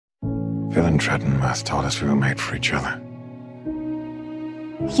Trettenmath told us we were made for each other.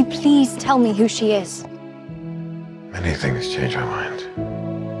 Will you please tell me who she is? Many things change our mind.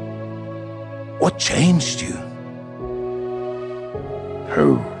 What changed you?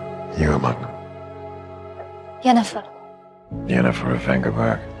 Who? You among them? Yennefer. Yennefer of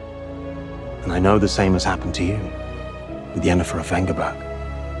Vengerberg. And I know the same has happened to you, with Yennefer of Vengerberg.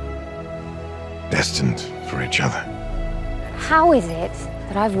 Destined for each other. How is it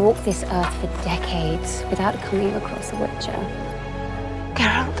that I've walked this earth for decades without coming across a Witcher?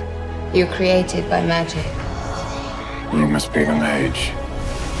 Geralt? You're created by magic. You must be the mage.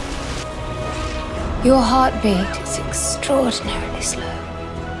 Your heartbeat is extraordinarily slow.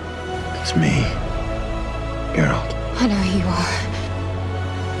 It's me, Geralt. I know you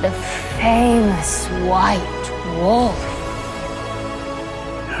are. The famous White Wolf.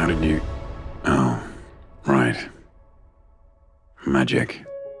 How did you... Oh, right. Magic.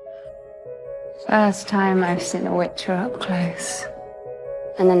 First time I've seen a Witcher up close.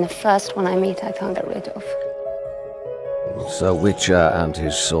 And then the first one I meet I can't get rid of. The Witcher and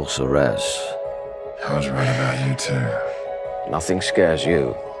his sorceress. I was right about you too. Nothing scares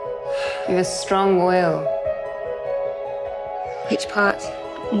you. You have a strong will. Which part?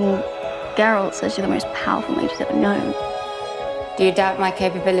 Well, Geralt says you're the most powerful mage he's ever known. Do you doubt my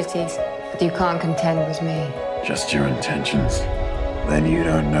capabilities? But you can't contend with me. Just your intentions. Then you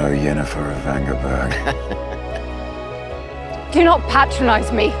don't know Yennefer of Vengerberg. Do not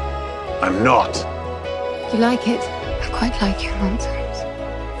patronize me. I'm not. You like it? I quite like your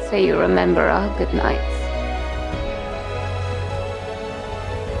nonsense. So you remember our good nights.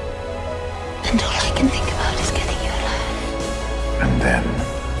 And all I can think about is getting you alone. And then,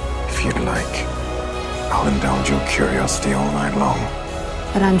 if you'd like, I'll indulge your curiosity all night long.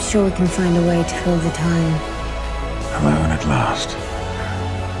 But I'm sure we can find a way to fill the time. Alone at last.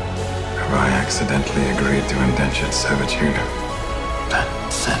 Have I accidentally agreed to indentured servitude? That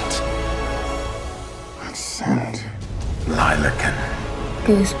scent. That scent. Lilac.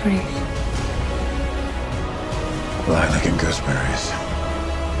 Gooseberries. Lilac and gooseberries.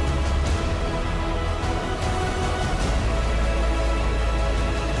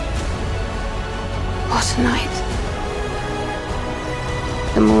 What a night.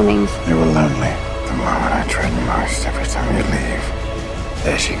 The mornings. You were lonely. The moment I dread most every time you leave.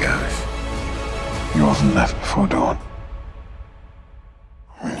 There she goes. You wasn't left before dawn.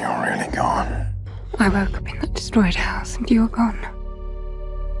 When you're really gone. I woke up in that destroyed house and you were gone.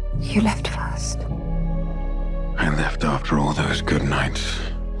 You left first. I left after all those good nights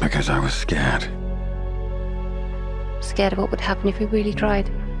because I was scared. Scared of what would happen if we really tried.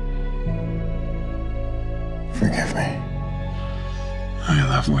 Forgive me. I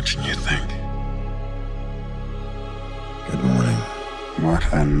love watching you think. Good morning.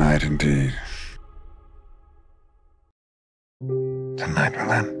 What a night indeed. Tonight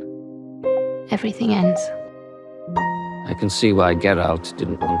will end. Everything ends. I can see why Geralt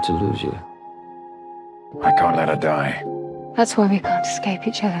didn't want to lose you. I can't let her die. That's why we can't escape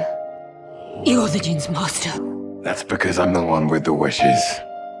each other. You're the Jin's master. That's because I'm the one with the wishes.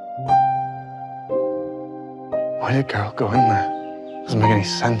 Why did Geralt go in there? Doesn't make any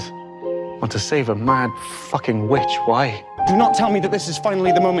sense. Want to save a mad fucking witch, why? Do not tell me that this is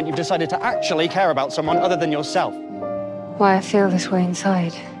finally the moment you've decided to actually care about someone other than yourself. Why I feel this way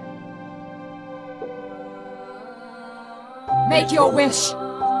inside. Make your wish.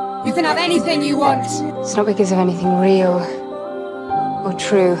 You can have anything you want. It's not because of anything real or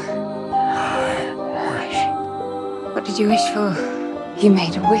true. What did you wish for? You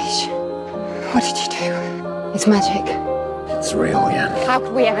made a wish. What did you do? It's magic. It's real, Yen. How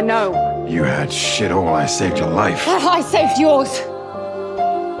could we ever know? You had shit all. I saved your life. I saved yours.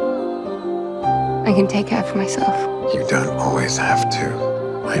 I can take care for myself. You don't always have to.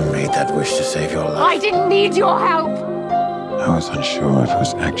 I made that wish to save your life. I didn't need your help. I was unsure if it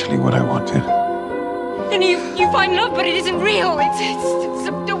was actually what I wanted. Then you find love, but it isn't real.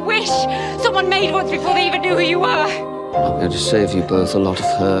 It's a wish someone made once before they even knew who you were. I'm going to save you both a lot of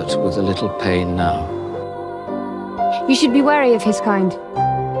hurt with a little pain now. You should be wary of his kind.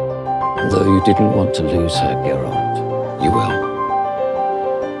 Though you didn't want to lose her, Geralt, you will.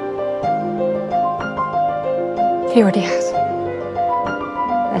 He already has.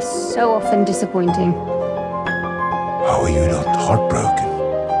 They're so often disappointing. How are you not heartbroken?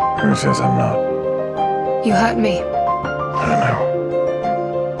 Who says I'm not? You hurt me. I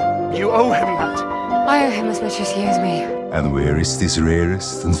know. You owe him that. I owe him as much as he owes me. And where is this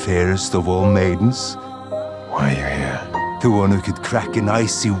rarest and fairest of all maidens? Why are you here? The one who could crack an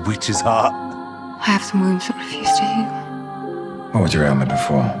icy witch's heart. I have some wounds that refuse to heal. What was your ailment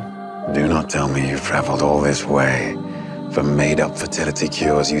before? Do not tell me you've traveled all this way for made-up fertility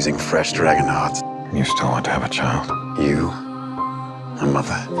cures using fresh dragon hearts. You still want to have a child? You? A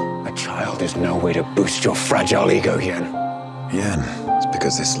mother? A child is no way to boost your fragile ego, Yen. Yen, it's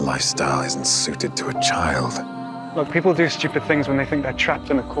because this lifestyle isn't suited to a child. Look, people do stupid things when they think they're trapped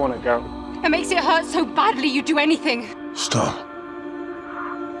in a corner, Geralt. It makes it hurt so badly you'd do anything. Stop.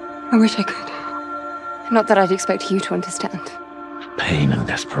 I wish I could. Not that I'd expect you to understand. Pain and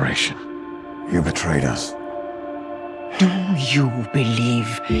desperation. You betrayed us. Do you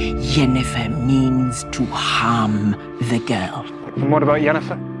believe Yennefer means to harm the girl? And what about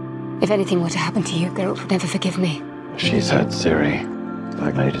Yennefer? If anything were to happen to you, Geralt would never forgive me. She's had Ciri.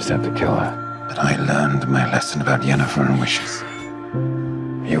 Like I just have to kill her. But I learned my lesson about Yennefer and wishes.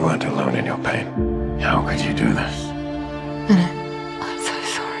 You weren't alone in your pain. How could you do this? I'm so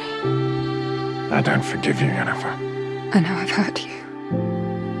sorry. I don't forgive you, Yennefer. I know I've hurt you.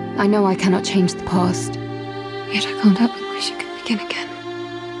 I know I cannot change the past. Yet I can't help but wish it could begin again.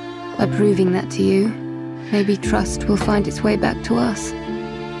 By proving that to you, maybe trust will find its way back to us.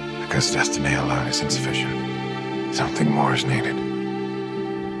 Because destiny alone is insufficient. Something more is needed.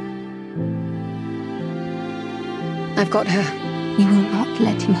 I've got her. You will not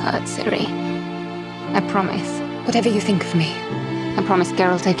let him hurt Ciri. I promise. Whatever you think of me, I promise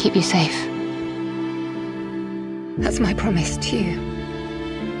Geralt I'd keep you safe. That's my promise to you.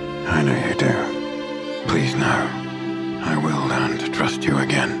 I know you do. Please know, I will learn to trust you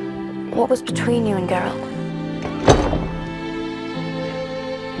again. What was between you and Geralt?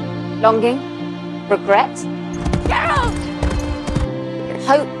 Longing? Regret? Geralt!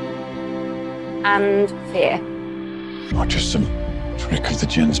 Hope? And fear. Or just some trick of the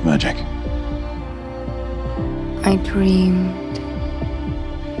Jinn's magic. I dreamed.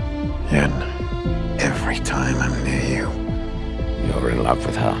 Yen, every time I'm near you, You're in love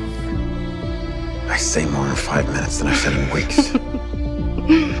with her. I say more in 5 minutes than I've said in weeks.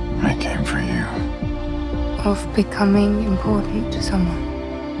 I came for you. Of becoming important to someone.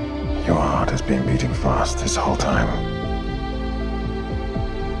 Your heart has been beating fast this whole time.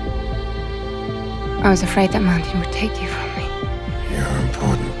 I was afraid that mountain would take you from me. You're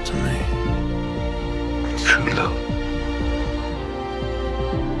important to me. True love.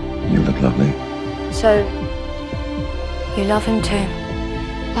 You look lovely. So, you love him too?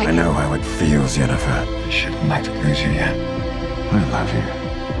 I know how it feels, Yennefer. I shouldn't like to lose you yet. I love you.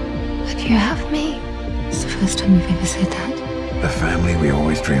 But you have me. It's the first time you've ever said that. The family we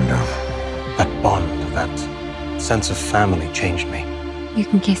always dreamed of. That bond, that sense of family changed me. You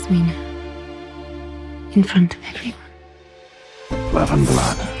can kiss me now. In front of everyone. Love and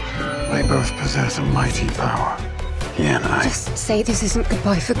blood. They both possess a mighty power. Yen and I. Just say this isn't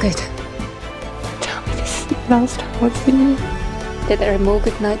goodbye for good. Tell me this is the last time I've seen you. That there are more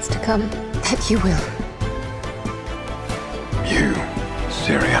good nights to come. That you will. You,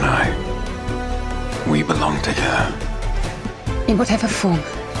 Ciri and I. We belong together. In whatever form.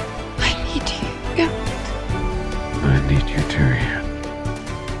 I need you, Geralt. I need you too, Yen.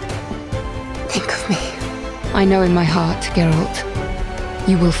 Think of me. I know in my heart, Geralt,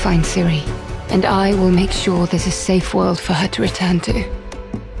 you will find Ciri, and I will make sure there's a safe world for her to return to.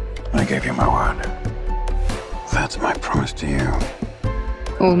 I gave you my word. That's my promise to you.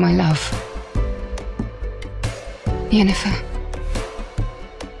 All my love. Yennefer.